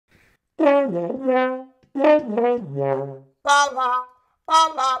Hey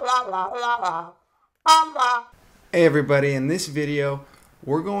everybody, in this video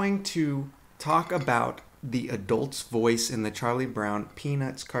we're going to talk about the adult's voice in the Charlie Brown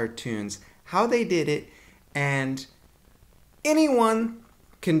Peanuts cartoons, how they did it, and anyone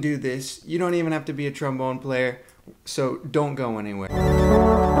can do this. You don't even have to be a trombone player, so don't go anywhere.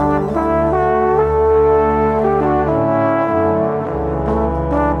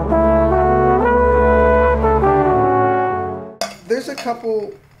 There's a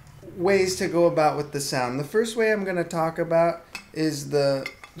couple ways to go about with the sound. The first way I'm going to talk about is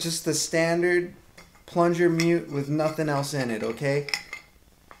just the standard plunger mute with nothing else in it, okay?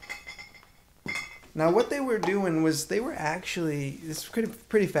 Now what they were doing was they were actually, it's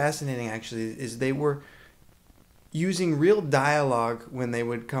pretty fascinating actually, is they were using real dialogue when they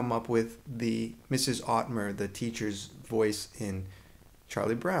would come up with the Mrs. Ottmer, the teacher's voice in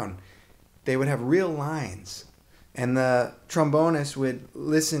Charlie Brown. They would have real lines. And the trombonist would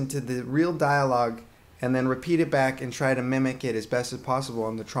listen to the real dialogue and then repeat it back and try to mimic it as best as possible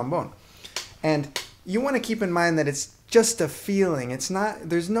on the trombone. And you want to keep in mind that it's just a feeling. It's not,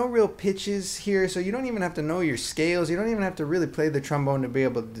 there's no real pitches here, so you don't even have to know your scales. You don't even have to really play the trombone to be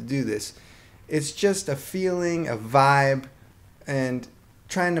able to do this. It's just a feeling, a vibe, and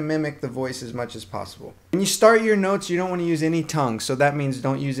trying to mimic the voice as much as possible. When you start your notes, you don't want to use any tongue, so that means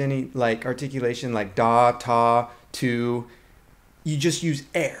don't use any like articulation like da, ta, to. You just use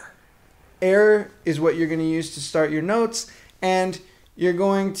air. Air is what you're going to use to start your notes, and you're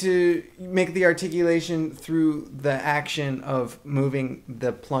going to make the articulation through the action of moving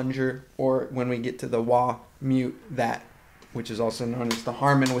the plunger, or when we get to the wah, mute that, which is also known as the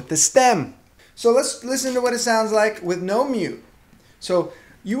harmon with the stem. So let's listen to what it sounds like with no mute. So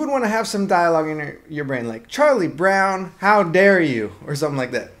you would want to have some dialogue in your brain, like, Charlie Brown, how dare you? Or something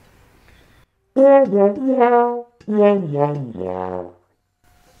like that.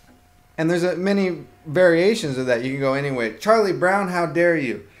 And there's many variations of that. You can go anyway. Charlie Brown, how dare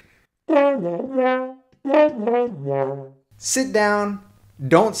you? Sit down.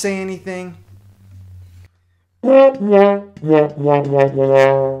 Don't say anything. Okay,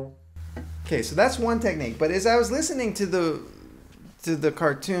 so that's one technique. But as I was listening to the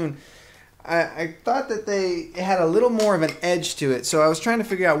cartoon, I thought that it had a little more of an edge to it. So I was trying to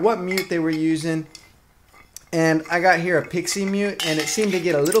figure out what mute they were using. And I got here a pixie mute, and it seemed to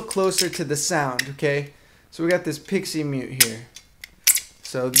get a little closer to the sound, okay? So we got this pixie mute here.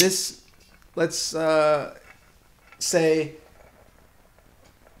 So this, let's say,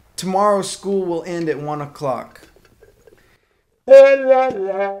 tomorrow school will end at 1 o'clock. And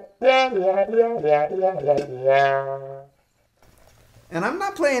I'm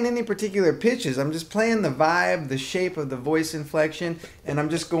not playing any particular pitches. I'm just playing the vibe, the shape of the voice inflection, and I'm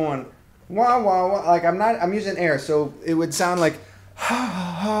just going wah wah wah. Like I'm using air, so it would sound like ha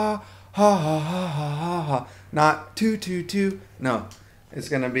ha ha ha ha ha ha ha. Not two two two. No, it's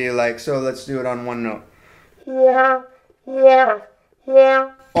gonna be like, so let's do it on one note. Yeah, yeah,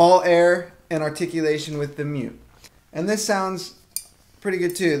 yeah. All air and articulation with the mute. And this sounds pretty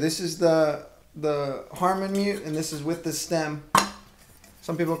good too. This is the harmon mute, and this is with the stem.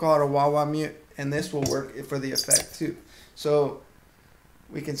 Some people call it a wah-wah mute, and this will work for the effect too. So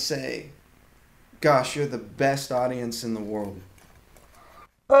we can say, gosh, you're the best audience in the world.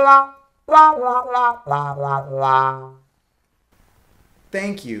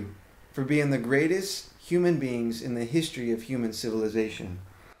 Thank you for being the greatest human beings in the history of human civilization.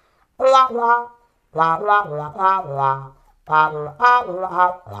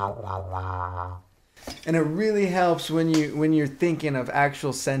 And it really helps when you're thinking of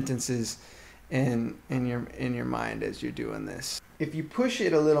actual sentences in your mind as you're doing this. If you push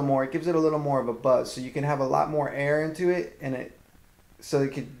it a little more, it gives it a little more of a buzz, so you can have a lot more air into it, and so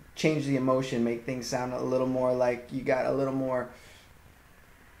it could change the emotion, make things sound a little more like you got a little more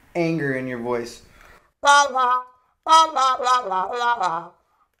anger in your voice.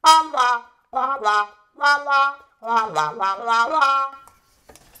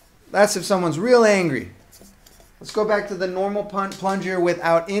 That's if someone's real angry. Let's go back to the normal plunger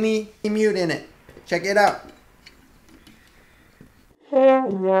without any mute in it. Check it out.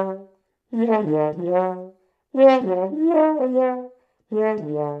 So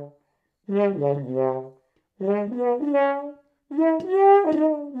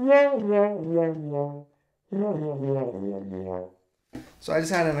I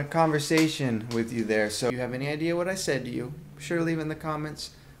just had a conversation with you there. So if you have any idea what I said to you, be sure to leave in the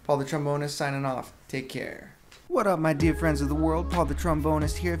comments. Paul the Trombonist signing off. Take care. What up, my dear friends of the world? Paul the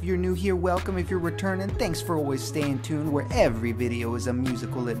Trombonist here. If you're new here, welcome. If you're returning, thanks for always staying tuned, where every video is a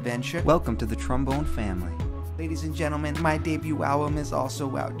musical adventure. Welcome to the Trombone family. Ladies and gentlemen, my debut album is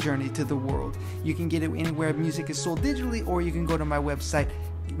also out, Journey to the World. You can get it anywhere music is sold digitally, or you can go to my website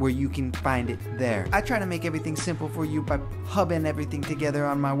where you can find it there. I try to make everything simple for you by hubbing everything together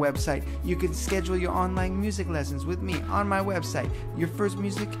on my website. You can schedule your online music lessons with me on my website. Your first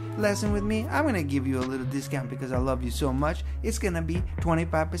music lesson with me, I'm gonna give you a little discount because I love you so much. It's gonna be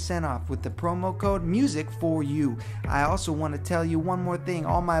 25% off with the promo code MUSIC4YOU. I also want to tell you one more thing.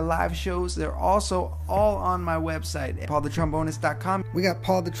 All my live shows, they're also all on my website, paulthetrombonist.com. We got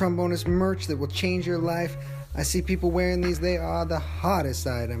Paul the Trombonist merch that will change your life. I see people wearing these. They are the hottest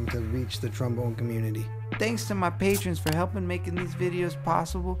item to reach the trombone community. Thanks to my patrons for helping making these videos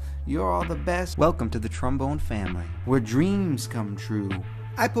possible. You're all the best. Welcome to the Trombone family, where dreams come true.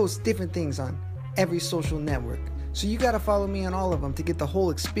 I post different things on every social network, so you gotta follow me on all of them to get the whole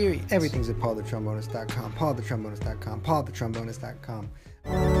experience. Everything's at paulthetrombonist.com, paulthetrombonist.com, paulthetrombonist.com.